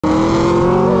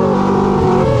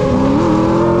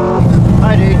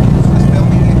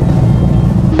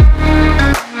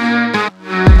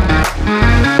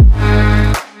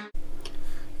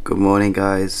morning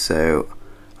guys. So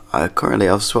I currently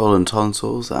have swollen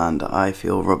tonsils and I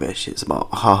feel rubbish. It's about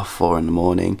 4:30 in the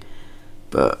morning,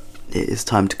 but it is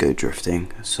time to go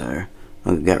drifting. So I'm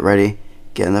gonna get ready,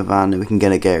 get in the van, and we can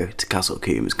gonna go to Castle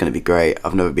Combe. It's gonna be great.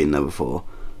 I've never been there before.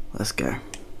 Let's go.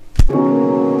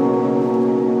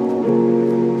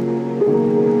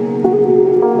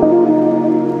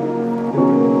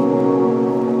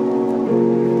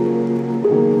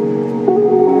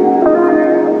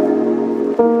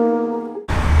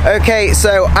 Okay,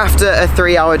 so after a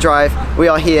 3-hour drive, we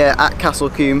are here at Castle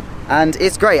Combe, and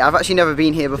it's great. I've actually never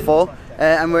been here before,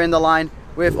 and we're in the line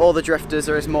with all the drifters.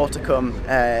 There is more to come.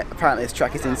 Apparently this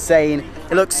track is insane.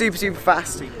 It looks super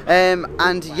fast,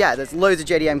 and yeah, there's loads of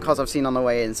JDM cars I've seen on the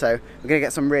way in, so we're gonna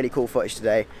get some really cool footage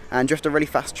today and drift a really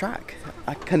fast track.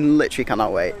 I literally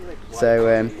cannot wait.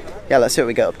 So yeah, let's see what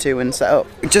we get up to and set up.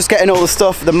 Just getting all the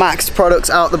stuff, the Max products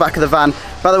out the back of the van.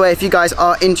 By the way, if you guys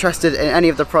are interested in any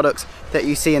of the products that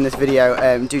you see in this video,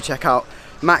 do check out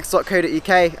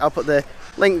max.co.uk. I'll put the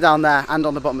link down there and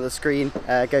on the bottom of the screen.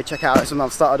 Go check it out. It's something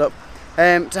I've started up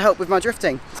to help with my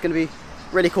drifting. It's going to be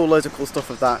really cool, loads of cool stuff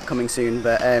of that coming soon.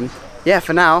 But yeah,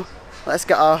 for now, let's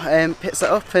get our pit set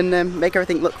up and make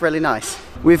everything look really nice.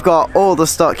 We've got all the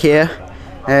stock here.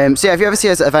 So yeah, if you ever see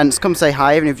us at events, come say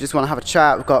hi, even if you just want to have a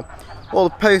chat. We've got all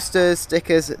the posters,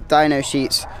 stickers, dyno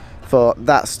sheets for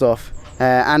that stuff,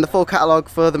 and the full catalogue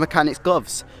for the mechanics'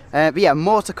 gloves. But yeah,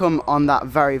 more to come on that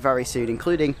very soon,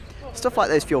 including stuff like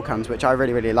those fuel cans, which I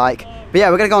really like. But yeah,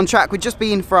 we're going to go on track. We've just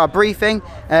been for our briefing,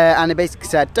 and they basically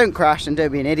said don't crash and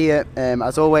don't be an idiot,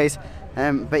 as always.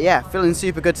 But yeah, feeling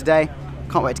super good today.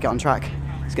 Can't wait to get on track.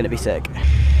 It's going to be sick.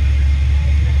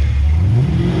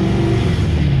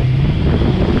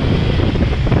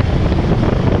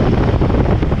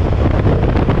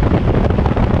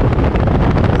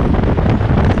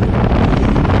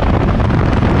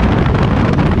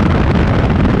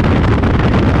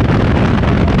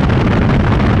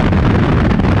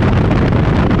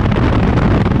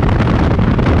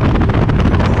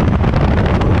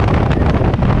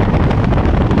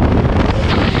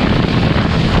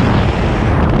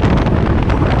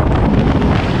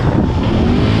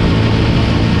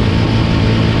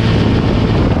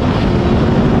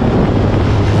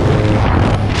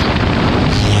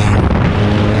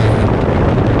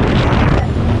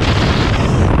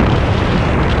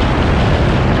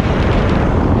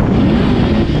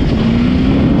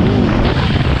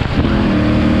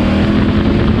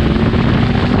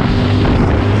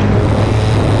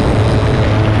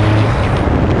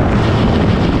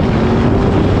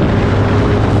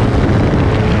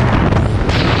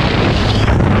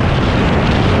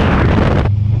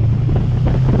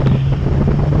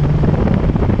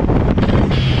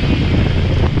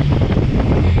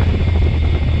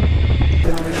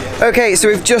 Okay, so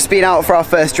we've just been out for our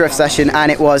first drift session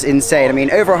and it was insane. I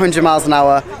mean, over 100 miles an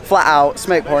hour, flat out,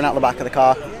 smoke pouring out the back of the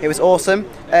car. It was awesome,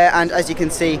 and as you can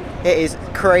see, it is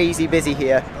crazy busy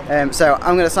here. So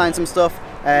I'm going to sign some stuff,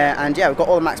 and yeah, we've got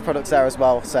all the Max products there as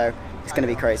well, so it's going to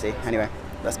be crazy. Anyway,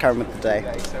 let's carry on with the day.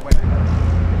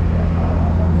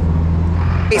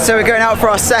 So we're going out for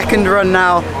our second run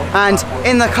now, and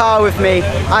in the car with me,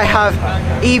 I have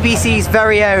EBC's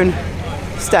very own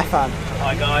Stefan.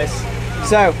 Hi guys.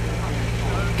 So,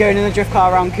 going in the drift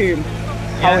car around Combe,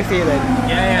 how are we feeling?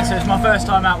 Yeah, so it's my first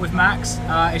time out with Max.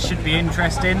 It should be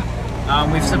interesting.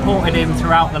 We've supported him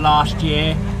throughout the last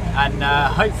year, and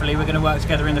hopefully we're going to work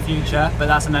together in the future, but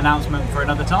that's an announcement for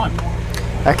another time.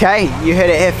 Okay, you heard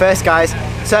it here first guys.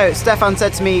 So Stefan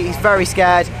said to me he's very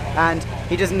scared and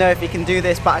he doesn't know if he can do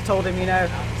this, but I told him, you know,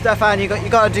 Stefan, you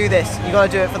got to do this, you got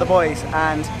to do it for the boys,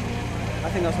 and I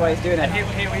think that's why he's doing it. And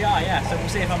here we are, yeah, so we'll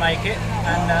see if I make it,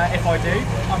 and if I do,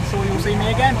 I'm sure you'll see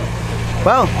me again.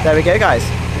 Well, there we go guys.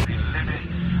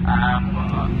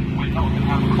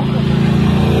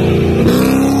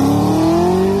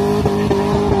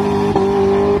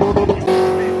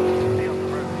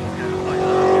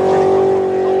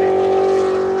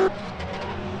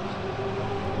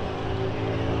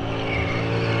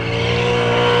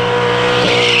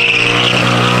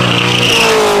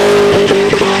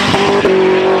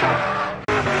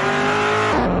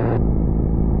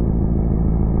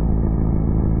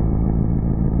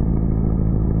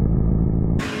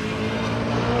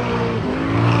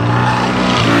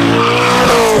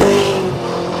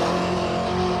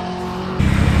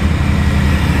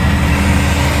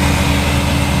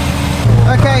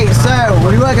 Okay, so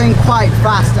we were going quite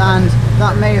fast and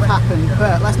that may have happened,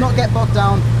 but let's not get bogged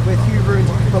down with who ruined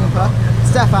whose bumper.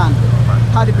 Stefan,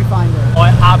 how did we find it? I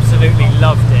absolutely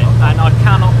loved it, and I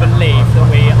cannot believe that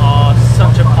we are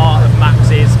such a part of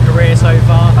Max's career so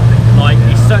far. Like,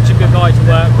 he's such a good guy to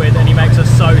work with, and he makes us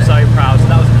so proud. So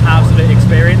that was an absolute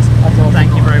experience. Awesome.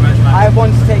 Thank you very much, man. I have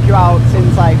wanted to take you out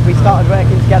since like we started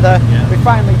working together. Yeah. We've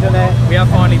finally done it. We have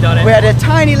finally done it. We had a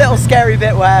tiny little scary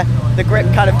bit where the grip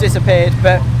kind of disappeared,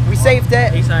 but we saved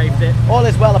it. He saved it. All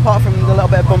is well, apart from the little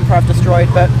bit of bumper I've destroyed.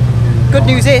 But good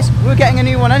news is we're getting a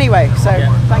new one anyway. So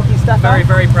thank you, Stefan.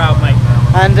 Very proud, mate.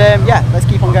 And yeah, let's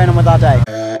keep on going on with our day.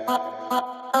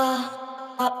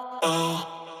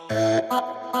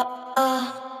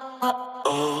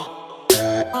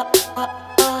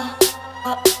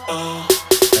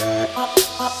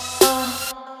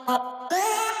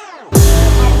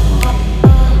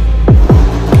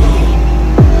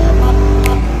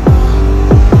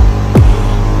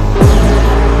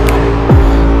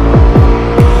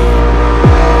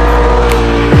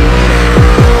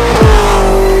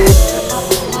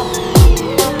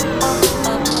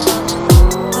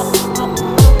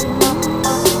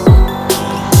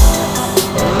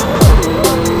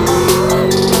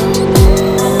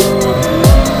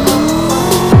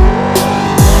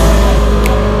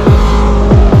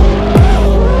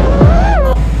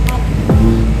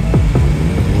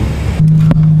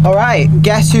 Alright,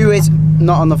 guess who is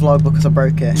not on the vlog because I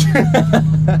broke it?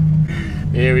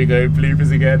 Here we go,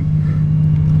 bloopers again.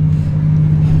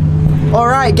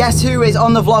 Alright, guess who is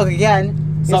on the vlog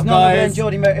again? It's Sup, none other than guys?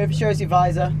 Geordie Motive. Show us your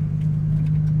visor.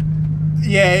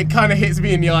 Yeah, it kind of hits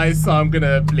me in the eyes, so I'm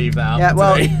gonna leave that out. Yeah,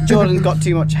 well, today. Jordan's got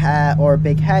too much hair or a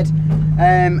big head,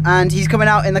 and he's coming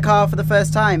out in the car for the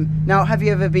first time. Now, have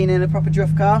you ever been in a proper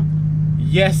drift car?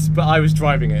 Yes, but I was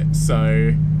driving it,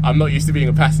 so I'm not used to being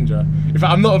a passenger. In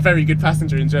fact, I'm not a very good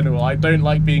passenger in general. I don't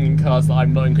like being in cars that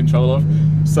I'm not in control of.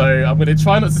 So I'm going to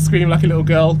try not to scream like a little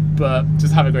girl, but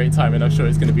just have a great time, and I'm sure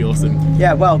it's going to be awesome.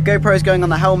 Yeah, well, GoPro's going on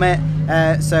the helmet,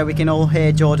 so we can all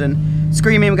hear Jordan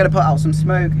screaming. We're going to put out some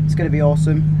smoke. It's going to be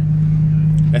awesome.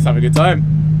 Let's have a good time.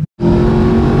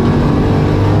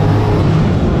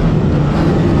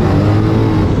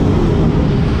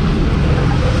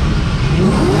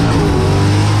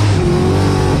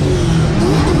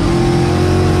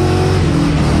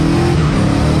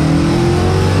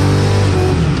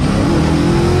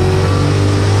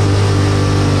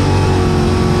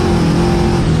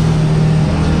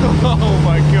 Oh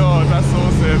my god, that's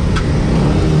awesome.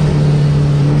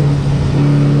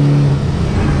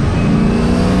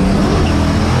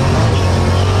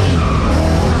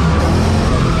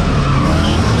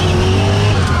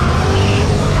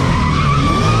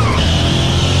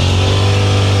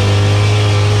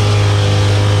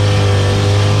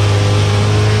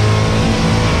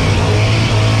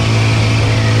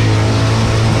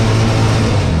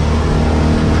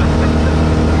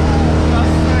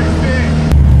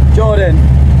 Jordan.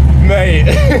 Mate,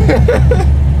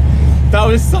 that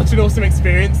was such an awesome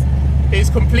experience. It's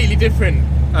completely different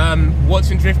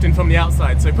watching drifting from the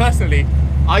outside. So personally,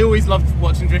 I always loved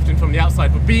watching drifting from the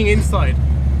outside, but being inside,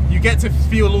 you get to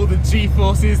feel all the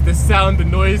G-forces, the sound, the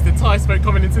noise, the tyre smoke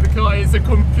coming into the car. It's a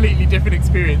completely different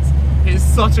experience. It's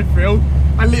such a thrill.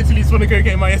 I literally just want to go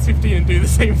get my S15 and do the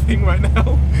same thing right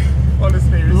now.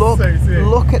 Honestly, it was so sick.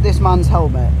 Look at this man's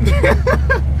helmet.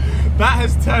 That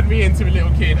has turned me into a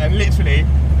little kid, and literally,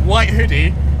 white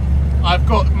hoodie, I've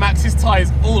got Max's tyres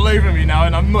all over me now,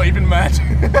 and I'm not even mad.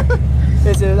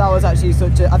 That was actually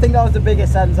I think that was the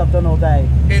biggest sentence I've done all day.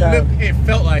 It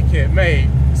felt like it, mate.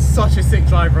 Such a sick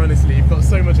driver, honestly. You've got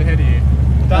so much ahead of you.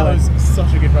 That was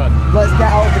such a good run. Let's get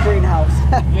out of the greenhouse.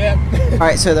 Yeah.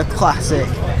 Alright, so the classic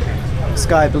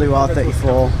sky blue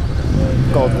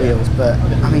R34 gold wheels, but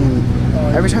I mean,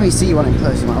 every time you see one in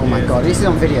person, you're like, oh my god. You see it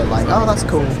on video, like, oh, that's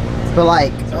cool. But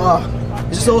like, oh,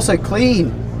 it's just all so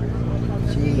clean.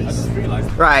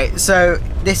 Jeez. Right, so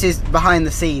this is behind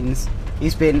the scenes.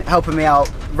 He's been helping me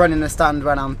out, running the stand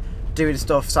when I'm doing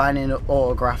stuff, signing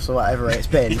autographs or whatever it's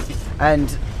been. And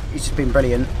he's just been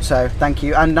brilliant, so thank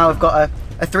you. And now I've got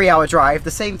a 3-hour drive,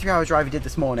 the same 3-hour drive he did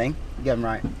this morning. Get him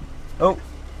right. Oh,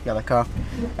 yellow car.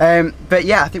 But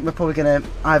yeah, I think we're probably gonna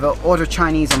either order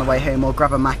Chinese on the way home or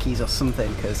grab a Mackey's or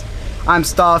something, because I'm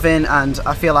starving and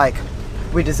I feel like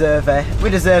we deserve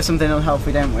something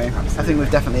unhealthy, don't we? I think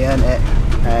we've definitely earned it.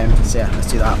 So yeah, let's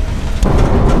do that.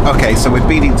 Okay, so we've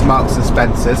been into Marks and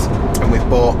Spencer's and we've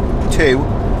bought 2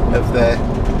 of the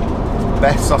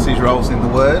best sausage rolls in the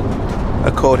world,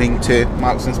 according to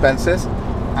Marks and Spencer's,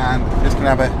 and I'm just going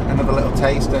to have another little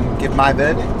taste and give my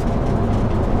verdict.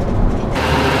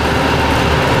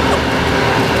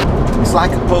 It's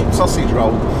like a pork sausage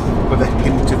roll with a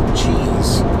hint of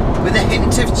cheese. With a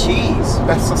hint of cheese.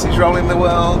 Best sausage roll in the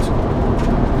world.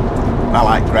 I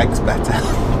like Greg's better.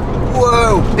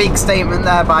 Whoa, big statement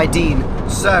there by Dean.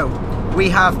 So, we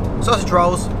have sausage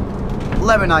rolls,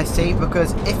 lemon iced tea,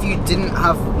 because if you didn't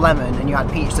have lemon and you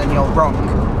had peach, then you're wrong.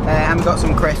 And we've got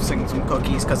some crisps and some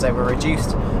cookies because they were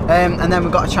reduced. And then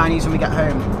we've got a Chinese when we get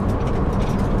home.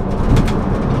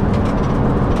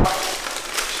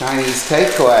 Chinese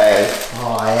takeaway.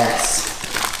 Oh yes.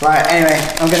 Right, anyway,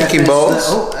 I'm going to chicken balls.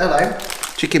 Oh, hello.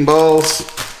 Chicken balls,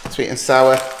 sweet and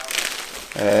sour,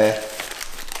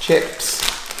 chips,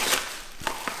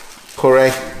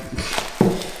 curry.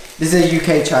 This is a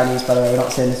UK Chinese, by the way. We're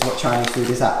not saying this is what Chinese food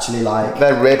is actually like.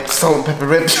 They're ribs, salt and pepper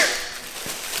ribs,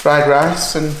 fried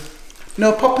rice, and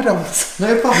no poppadoms.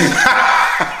 No problem.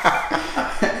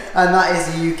 And that is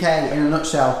the UK in a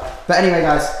nutshell. But anyway,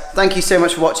 guys, thank you so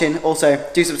much for watching. Also,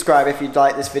 do subscribe if you'd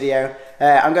like this video.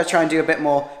 I'm going to try and do a bit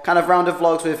more kind of round of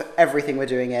vlogs with everything we're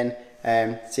doing in.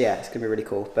 So yeah, it's going to be really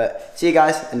cool. But see you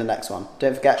guys in the next one.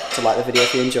 Don't forget to like the video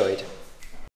if you enjoyed.